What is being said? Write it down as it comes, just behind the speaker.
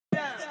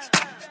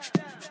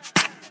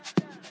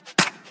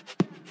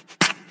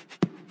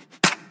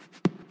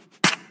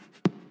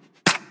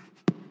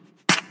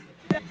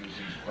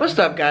What's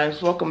up,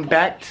 guys? Welcome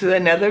back to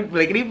another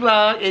Bliggity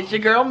vlog. It's your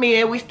girl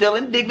Mia. We still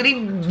in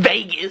Diggity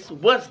Vegas.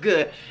 What's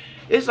good?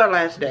 It's our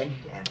last day.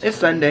 It's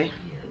Sunday.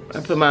 I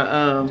put my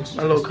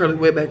my little curly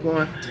wig back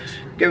on.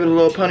 Give it a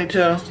little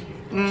ponytail.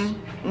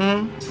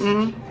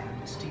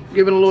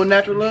 Give it a little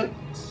natural look.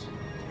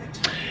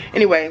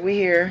 Anyway, we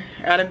here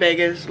out in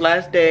Vegas.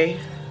 Last day.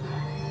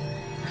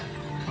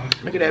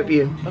 Look at that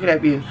view. Look at that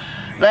view.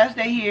 Last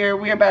day here.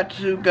 We're about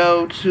to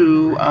go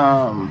to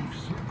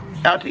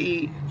out to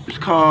eat. It's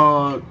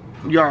called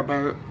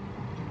Yardbird.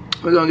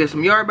 We're gonna get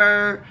some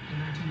Yardbird.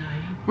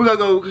 We're gonna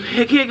go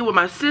kick it with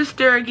my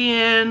sister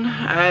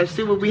again.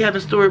 See what we have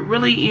in store.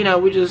 Really, you know,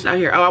 we just out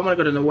here. Oh, I wanna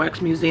go to the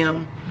wax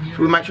museum.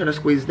 So we might try to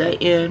squeeze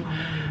that in.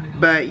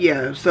 But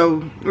yeah,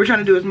 so we're trying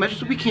to do as much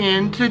as we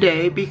can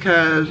today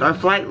because our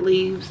flight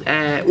leaves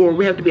at, or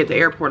we have to be at the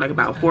airport like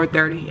about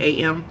 4:30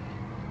 a.m.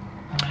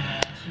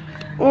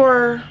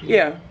 Or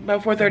yeah,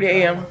 about 4:30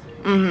 a.m.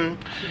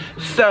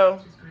 So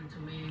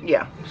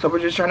yeah, so we're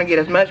just trying to get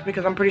as much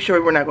because I'm pretty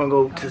sure we're not gonna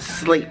go to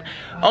sleep.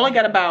 Only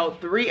got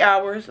about 3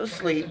 hours of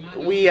sleep.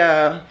 We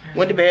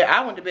went to bed.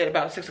 I went to bed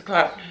about 6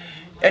 o'clock.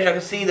 As y'all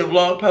can see, the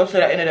vlog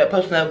posted. I ended up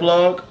posting that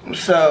vlog.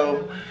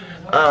 So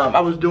I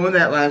was doing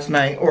that last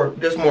night or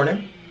this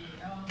morning.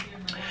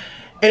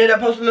 Ended up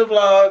posting the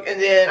vlog,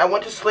 and then I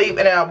went to sleep,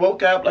 and then I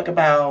woke up like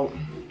about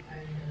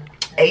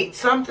 8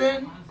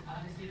 something.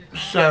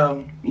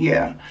 So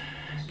yeah,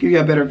 give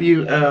you a better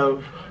view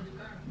of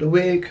the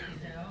wig.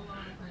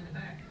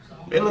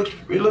 It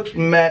looks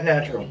mad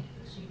natural.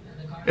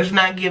 It's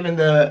not giving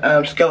the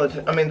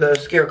the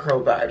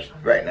scarecrow vibes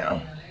right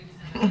now.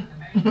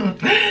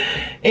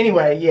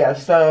 Anyway, yeah,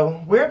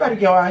 so we're about to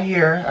go out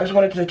here. I just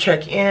wanted to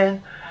check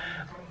in,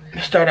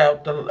 start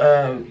out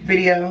the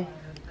video.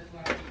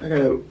 I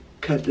gotta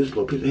cut this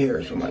little piece of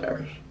hair so my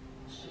nerves.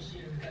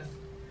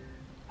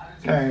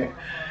 Alright.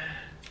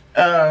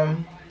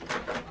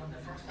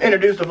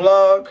 Introduce the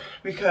vlog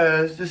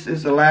because this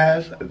is the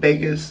last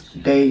Vegas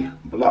day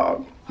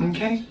vlog.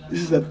 Okay,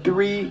 this is a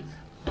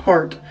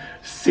 3-part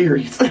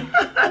series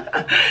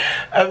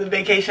of the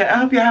vacation. I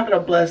hope you're having a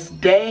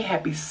blessed day.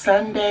 Happy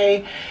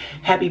Sunday.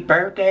 Happy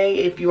birthday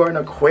if you are an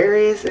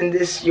Aquarius and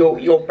this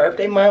your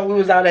birthday month. We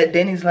was out at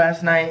Denny's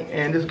last night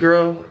and this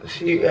girl,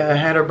 she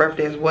had her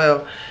birthday as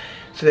well.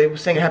 So they were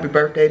singing happy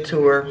birthday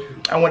to her.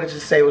 I wanted to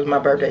say it was my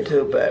birthday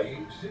too, but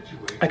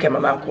I kept my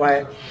mouth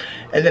quiet.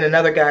 And then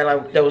another guy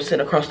that was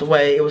sitting across the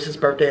way, it was his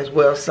birthday as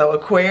well. So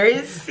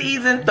Aquarius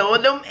season,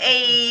 throwing them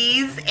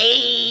A's,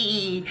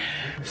 ayy.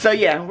 So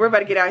yeah, we're about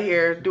to get out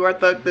here, do our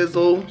thug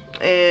thizzle,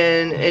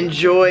 and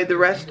enjoy the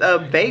rest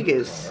of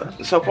Vegas.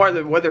 So far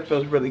the weather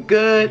feels really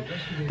good.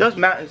 Those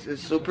mountains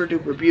is super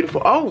duper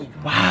beautiful. Oh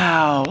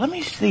wow, let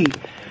me see.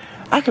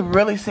 I can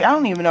really see, I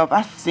don't even know if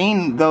I've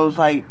seen those,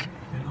 like,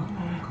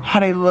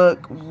 how they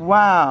look.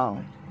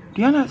 Wow,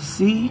 do y'all not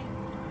see?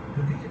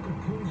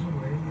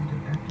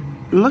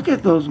 Look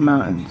at those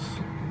mountains.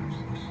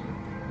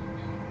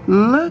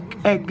 Look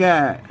at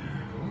God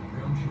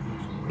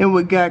and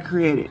what God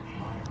created.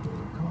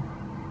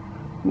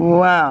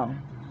 Wow.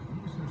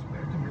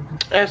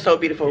 That's so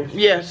beautiful.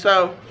 Yeah,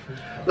 so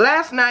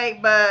last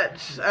night though,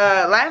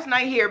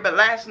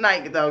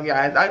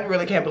 guys, I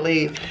really can't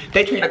believe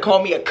they trying to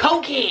call me a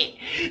cokehead.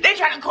 They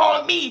trying to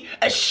call me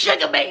a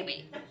sugar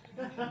baby.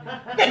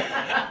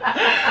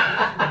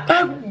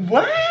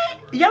 What?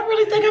 Y'all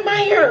really think I'm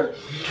out here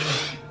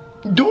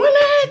doing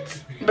that?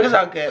 But it's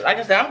all good. Like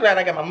I said, I'm glad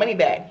I got my money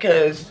back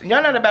because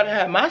y'all not about to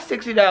have my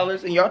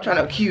 $60 and y'all trying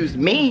to accuse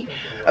me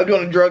of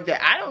doing a drug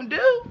that I don't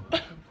do.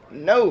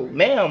 No,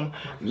 ma'am.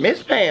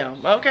 Miss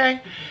Pam,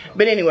 okay?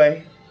 But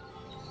anyway.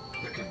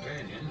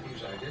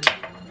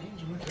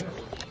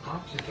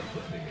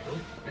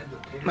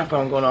 My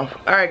phone going off.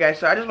 Alright guys,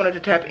 so I just wanted to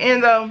tap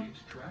in though,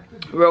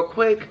 real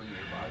quick.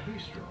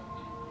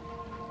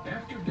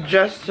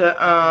 Just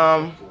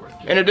to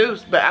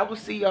introduce, but I will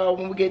see y'all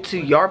when we get to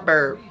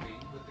Yardbird.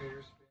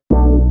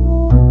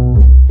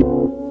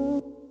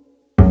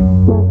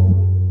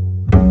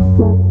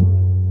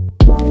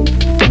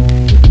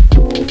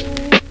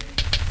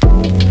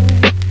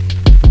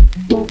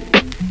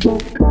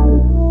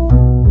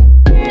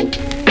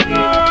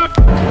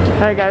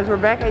 Alright guys, we're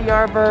back at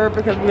Yardbird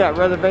because we got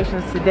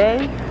reservations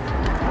today.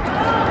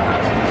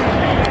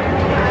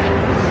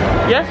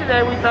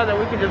 Yesterday we thought that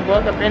we could just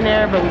walk up in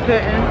there, but we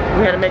couldn't.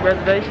 We had to make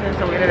reservations,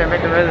 so we ended up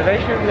making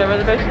reservations. We got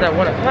reservations at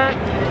 1 o'clock.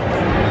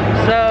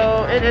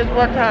 So it is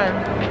what time?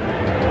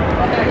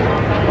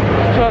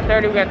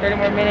 12:30. We got 30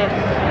 more minutes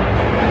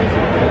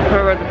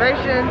for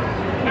reservations.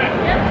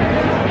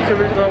 So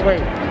we're just gonna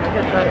wait. I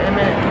guess in a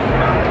minute.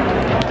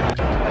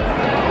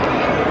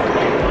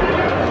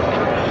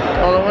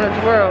 All I want is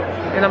the world,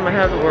 and I'm gonna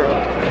have the world.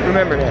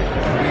 Remember that.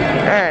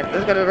 Alright,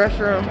 let's go to the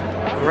restroom.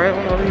 Right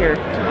one over here.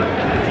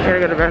 Gotta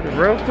go to the bathroom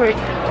real quick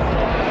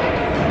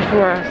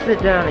before I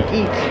sit down and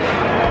eat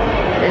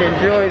and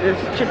enjoy this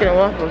chicken and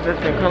waffles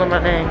that's been calling my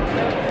name.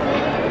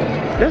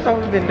 That's all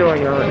we've been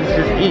doing, y'all. It's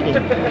just eating.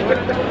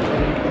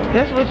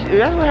 That's what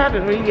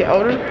happens when you get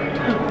older.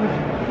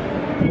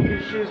 Your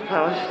shoes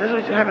polished. That's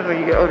what happens when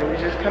you get older. You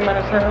just come out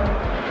of town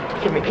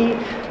Come and eat,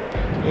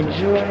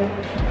 enjoy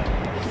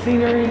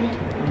scenery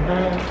and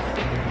vibes.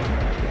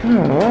 Oh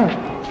wow,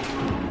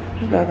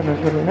 this bathroom is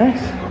really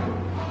nice.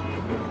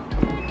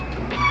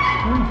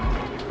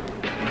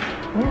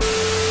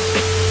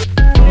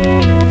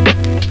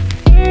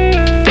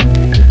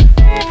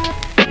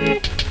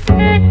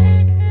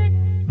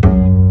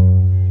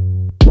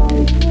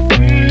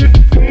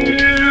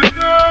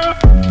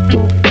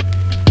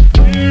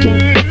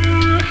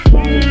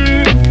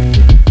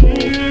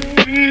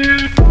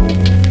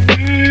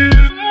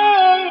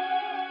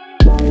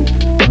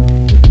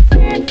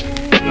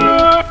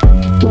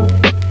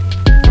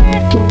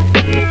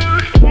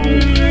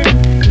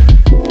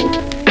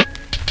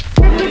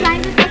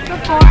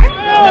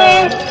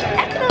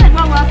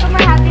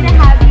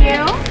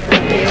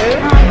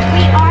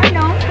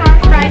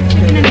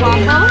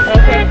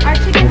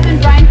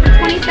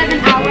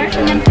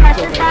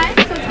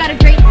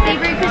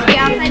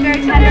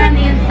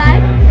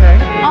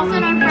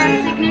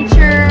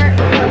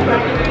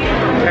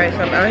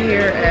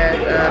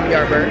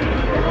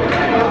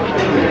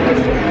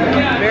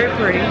 Very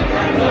pretty.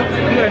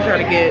 I'm gonna try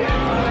to get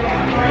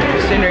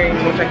scenery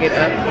once I get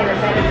up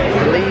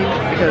and leave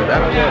because I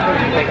don't want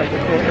to think I'm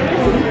recording.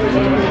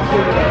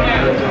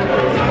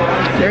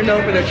 They're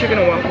known for their chicken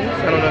and waffles.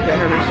 I don't know if they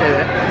heard me say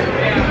that.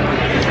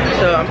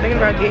 So I'm thinking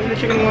about getting the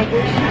chicken and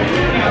waffles,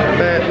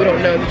 but we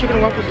don't know. The chicken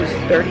and waffles is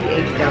 $38.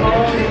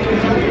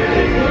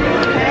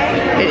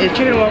 It's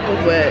chicken and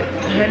waffles with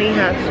honey,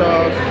 hot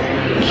sauce,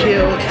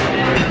 chilled,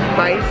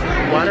 spice,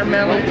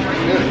 watermelon.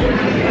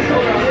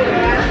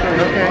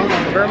 Okay,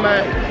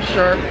 Vermont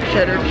sharp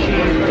cheddar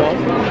cheese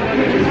waffle.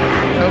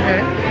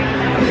 Okay,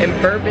 and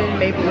bourbon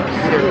maple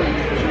syrup.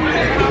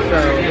 So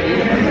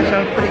that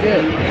sounds pretty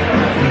good.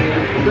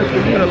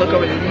 I'm gonna look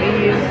over the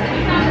menu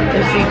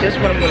and see just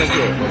what I'm gonna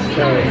get.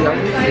 So y'all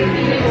can see.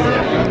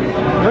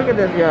 Look at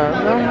this, y'all.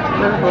 No,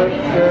 this looks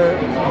good.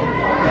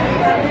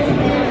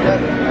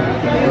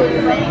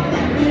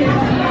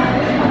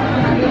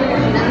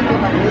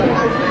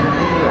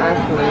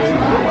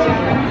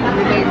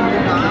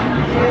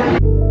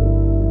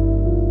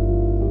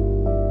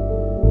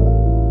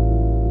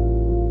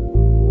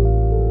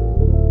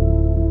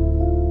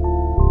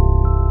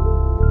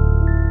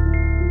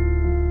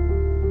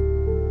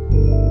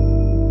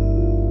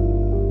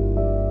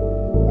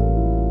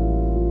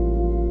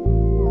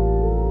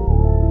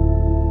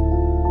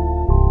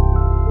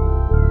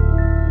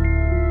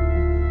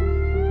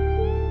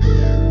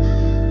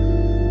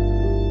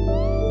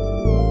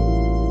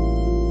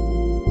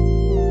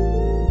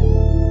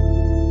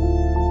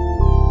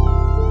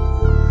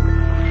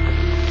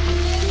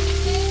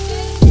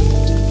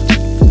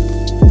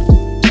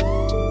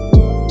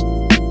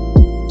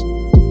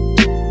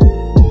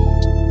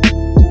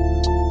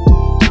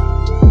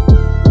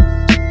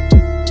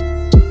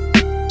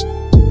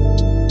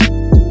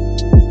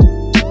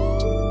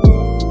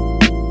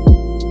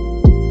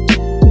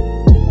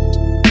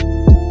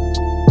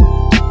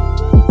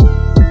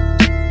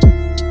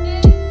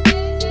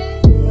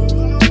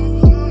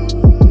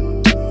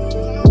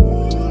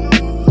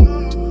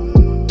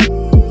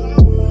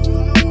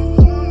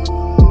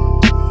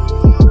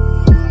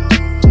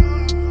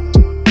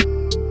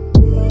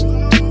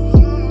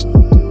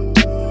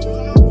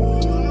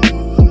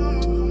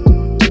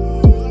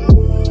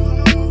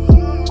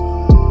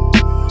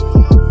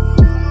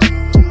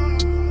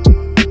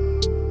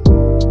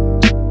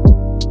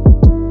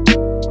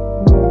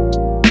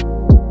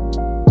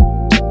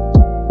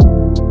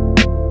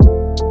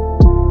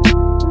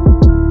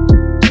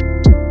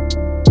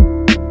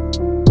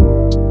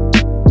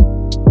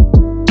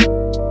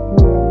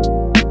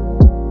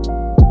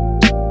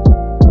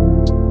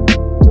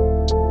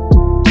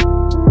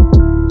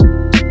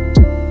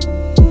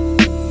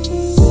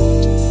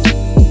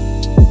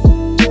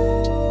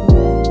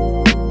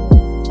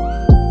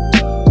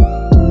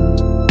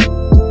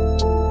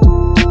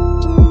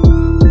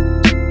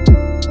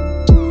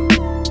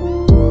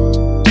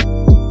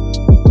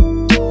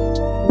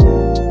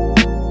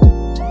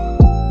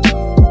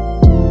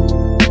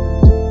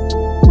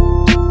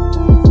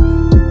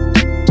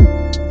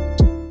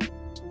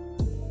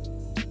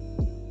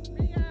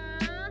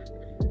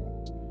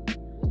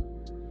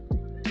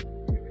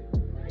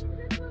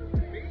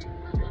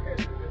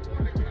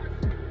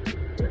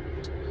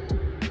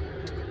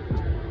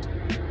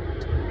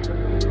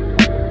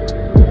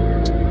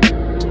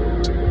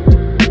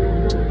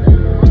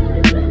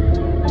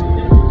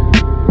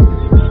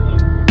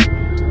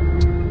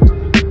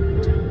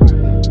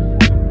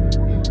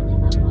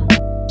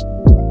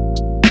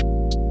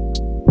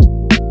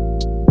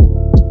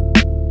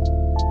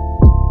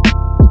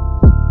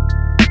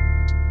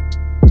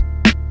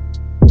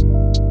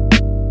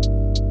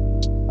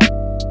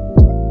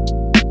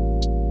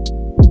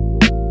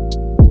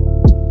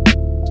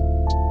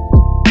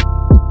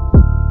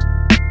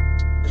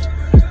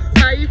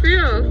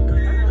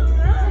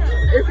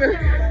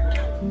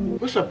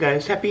 What's up,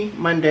 guys? Happy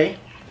Monday.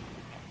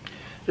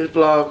 This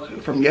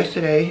vlog from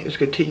yesterday is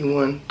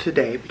continuing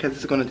today because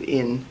it's going to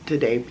end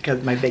today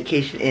because my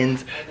vacation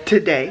ends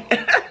today.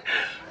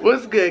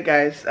 What's good,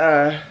 guys?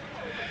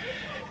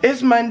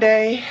 It's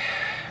Monday.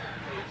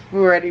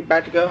 We're ready,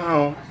 about to go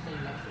home.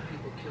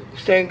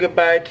 Saying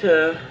goodbye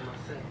to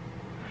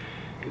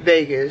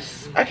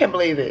Vegas. I can't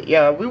believe it.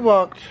 Yeah, we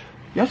walked.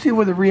 Y'all see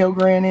where the Rio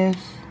Grande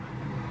is?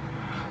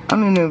 I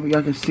don't even know if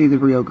y'all can see the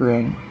Rio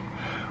Grande.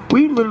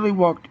 We literally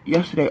walked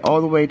yesterday all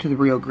the way to the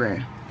Rio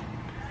Grande.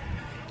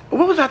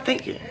 What was I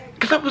thinking?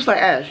 Because I was like,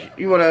 Ash,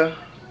 you wanna,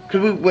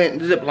 because we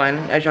went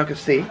ziplining, as y'all can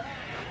see,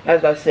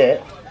 as I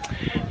said.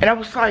 And I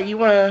was like, you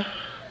wanna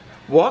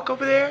walk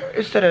over there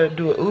instead of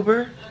do an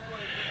Uber?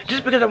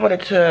 Just because I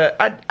wanted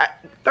to,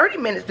 30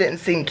 minutes didn't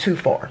seem too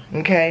far,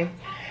 okay?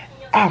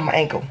 Oh, my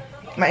ankle.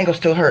 My ankle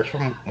still hurts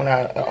from when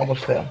I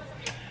almost fell.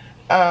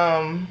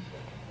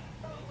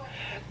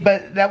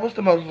 But that was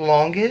the most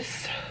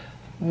longest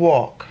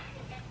walk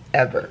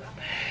ever.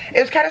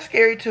 It was kind of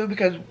scary too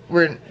because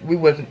we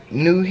wasn't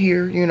new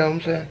here, you know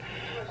what I'm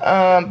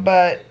saying?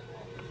 But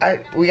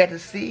we got to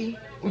see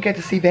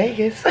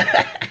Vegas.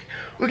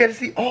 We got to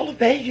see all of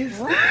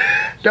Vegas.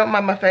 Don't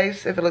mind my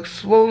face if it looks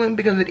swollen,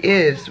 because it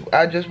is.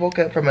 I just woke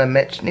up from a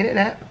much needed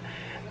nap.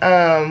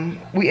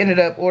 We ended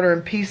up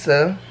ordering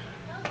pizza.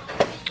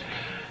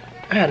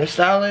 I had a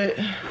salad,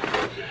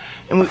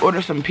 and we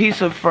ordered some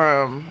pizza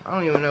from, I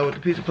don't even know what the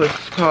pizza place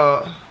is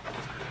called,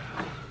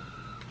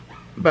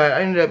 but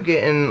I ended up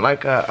getting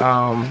like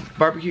a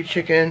barbecue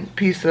chicken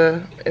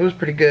pizza. It was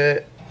pretty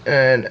good,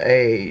 and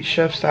a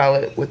chef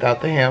salad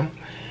without the ham.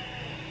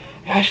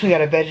 I actually got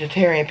a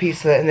vegetarian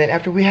pizza, and then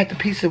after we had the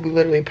pizza, we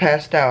literally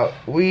passed out.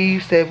 We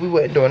said we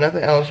wouldn't do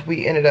nothing else.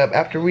 We ended up,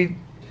 after I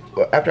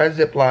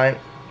ziplined,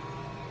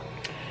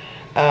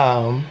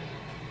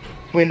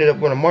 we ended up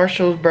going to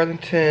Marshall's,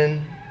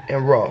 Burlington,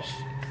 and Ross.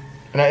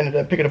 And I ended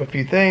up picking up a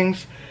few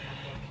things.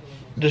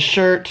 The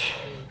shirt,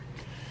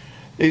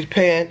 these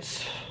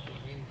pants,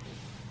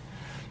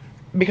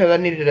 because I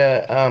needed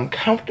a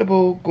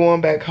comfortable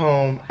going back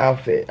home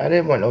outfit. I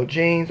didn't want no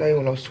jeans, I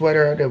didn't want no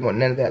sweater, I didn't want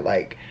none of that.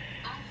 Like,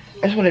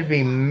 I just wanted to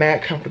be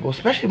mad comfortable,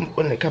 especially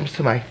when it comes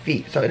to my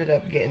feet. So I ended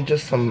up getting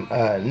just some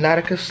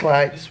Nautica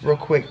slides real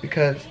quick,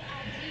 because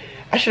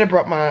I should have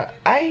brought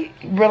I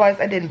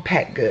realized I didn't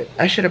pack good.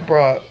 I should have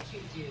brought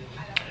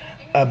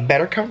a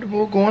better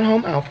comfortable going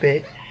home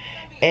outfit,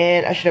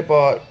 and I should have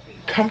bought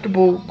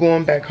comfortable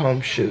going back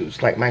home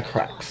shoes, like my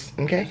Crocs,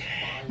 okay?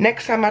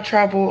 Next time I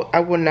travel,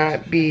 I will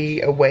not be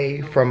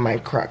away from my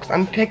Crocs.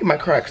 I'm taking my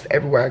Crocs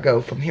everywhere I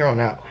go from here on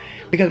out,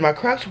 because my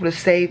Crocs would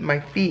have saved my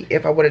feet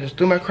if I would have just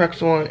threw my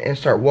Crocs on and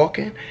start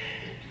walking.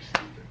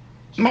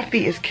 My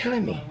feet is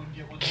killing me.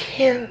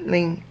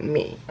 Killing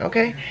me,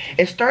 okay?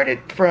 It started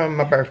from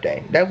my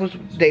birthday. That was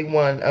day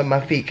one of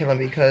my feet killing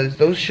me, because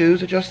those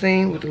shoes that y'all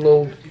seen with the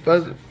little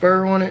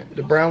fur on it,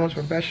 the brown ones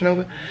from Fashion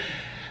Nova,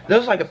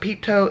 those like a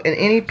peep toe, and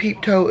any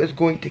peep toe is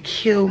going to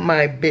kill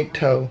my big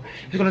toe.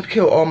 It's going to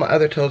kill all my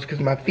other toes because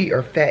my feet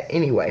are fat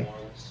anyway.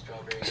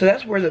 So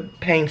that's where the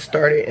pain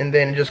started, and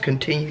then it just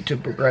continued to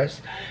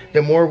progress.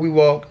 The more we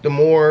walk, the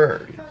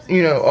more,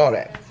 you know, all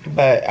that.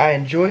 But I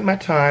enjoyed my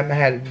time. I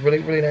had a really,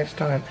 really nice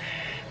time.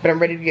 But I'm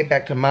ready to get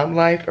back to mom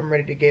life. I'm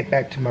ready to get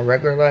back to my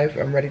regular life.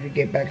 I'm ready to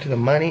get back to the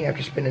money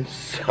after spending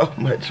so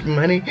much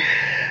money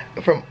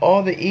from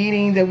all the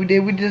eating that we did.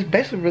 We just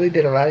basically really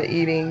did a lot of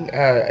eating.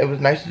 It was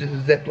nice to do the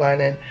zip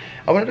lining.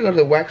 I wanted to go to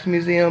the wax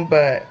museum,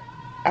 but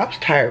I was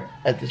tired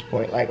at this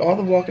point. Like, all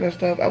the walking and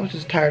stuff, I was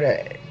just tired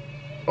at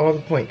all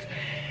the points.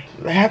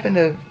 Having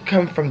to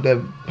come from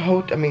the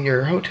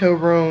your hotel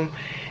room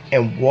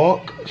and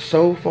walk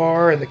so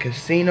far in the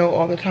casino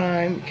all the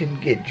time can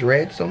get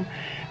dreadsome.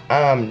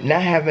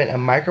 Not having a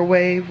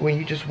microwave when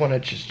you just want to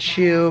just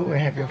chill and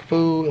have your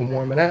food and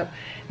warm it up.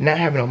 Not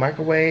having a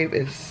microwave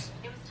is...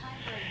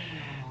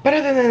 But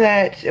other than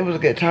that, it was a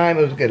good time.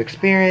 It was a good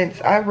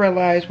experience. I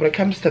realized when it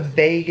comes to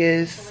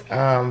Vegas,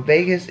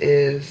 Vegas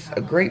is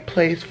a great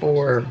place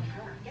for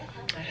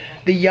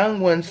the young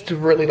ones to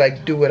really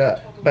like do it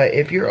up. But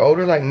if you're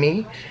older like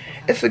me,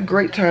 it's a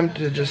great time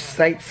to just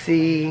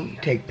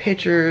sightsee, take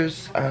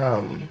pictures,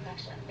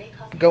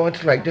 go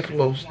into like different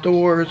little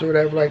stores or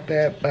whatever like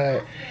that.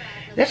 But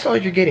that's all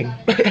you're getting.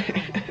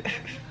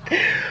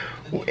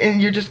 And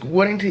you're just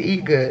wanting to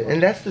eat good.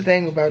 And that's the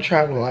thing about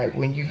traveling. Like,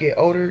 when you get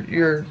older,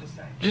 you're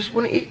just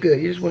want to eat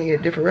good. You just want to eat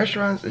at different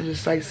restaurants and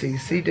just sightsee,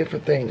 see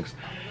different things.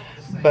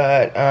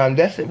 But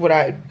that's what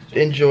I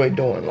enjoy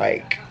doing.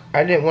 Like,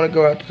 I didn't want to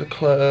go out to the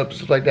clubs,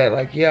 stuff like that.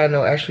 Like, yeah, I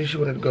know Ashley, she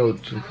wanted to go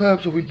to the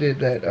club, so we did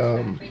that,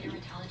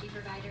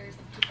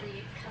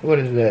 what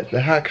is that,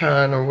 the Hot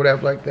Con or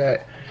whatever like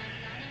that.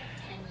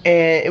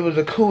 And it was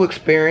a cool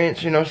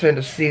experience, you know what I'm saying,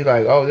 to see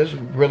like, oh, this is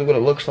really what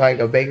it looks like,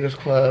 a Vegas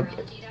club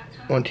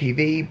on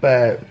TV.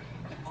 But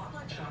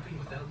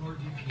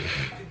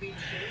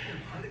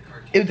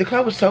if the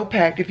club was so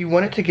packed, if you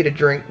wanted to get a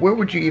drink, where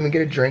would you even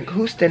get a drink?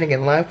 Who's standing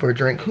in line for a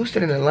drink? Who's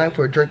standing in line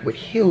for a drink with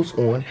heels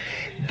on?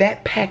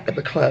 That packed of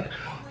a club.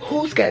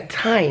 Who's got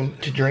time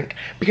to drink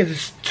because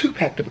it's too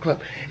packed of a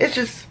club? It's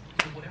just,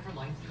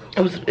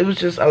 it was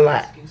just a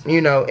lot,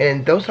 you know.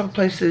 And those type of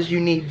places, you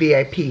need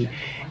VIP.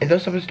 And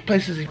those type of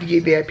places, if you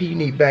get VIP, you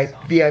need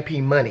VIP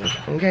money,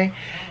 okay?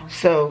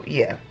 So,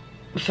 yeah.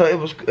 So it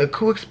was a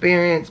cool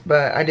experience,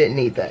 but I didn't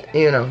need that,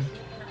 you know.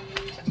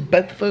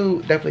 But the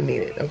food definitely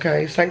needed,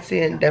 okay?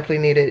 Sightseeing definitely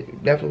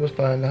needed, definitely was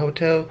fun. The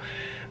hotel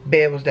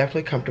bed was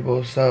definitely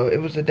comfortable, so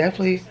it was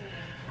definitely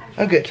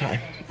a good time.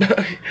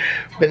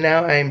 But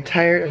now I'm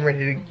tired. I'm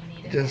ready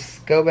to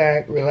just go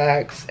back,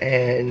 relax,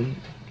 and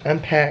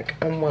unpack,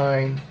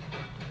 unwind,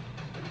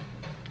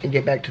 and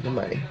get back to the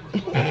money.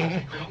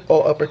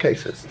 All upper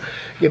cases.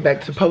 Get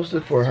back to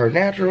posting for her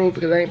natural,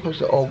 because I ain't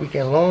posted all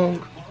weekend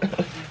long.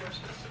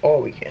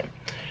 All weekend.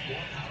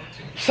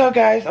 So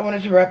guys, I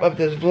wanted to wrap up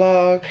this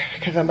vlog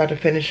because I'm about to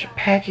finish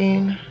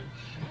packing.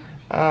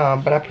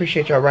 But I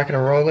appreciate y'all rocking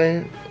and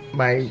rolling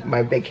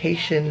my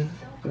vacation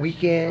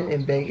weekend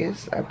in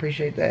Vegas. I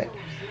appreciate that.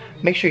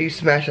 Make sure you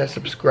smash that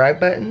subscribe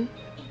button.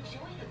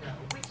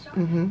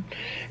 Because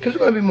there's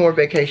going to be more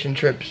vacation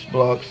trips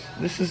vlogs.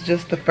 This is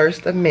just the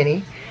first of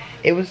many.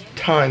 It was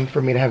time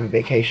for me to have a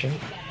vacation.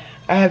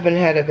 I haven't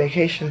had a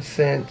vacation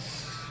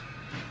since,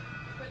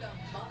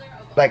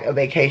 like a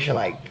vacation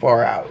like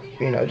far out,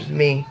 you know, just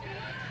me.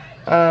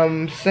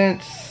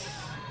 Since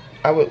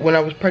when I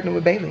was pregnant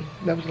with Bailey.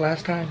 That was the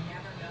last time.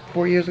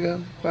 4 years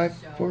ago,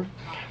 4.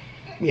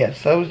 Yeah,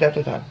 so it was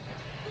definitely time.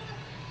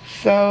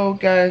 So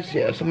guys,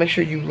 yeah, so make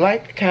sure you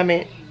like,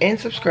 comment, and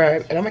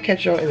subscribe, and I'm gonna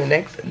catch y'all in the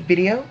next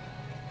video,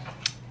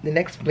 the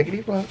next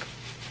Blickety vlog,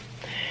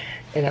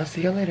 and I'll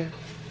see y'all later.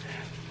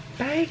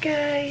 Bye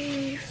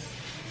guys.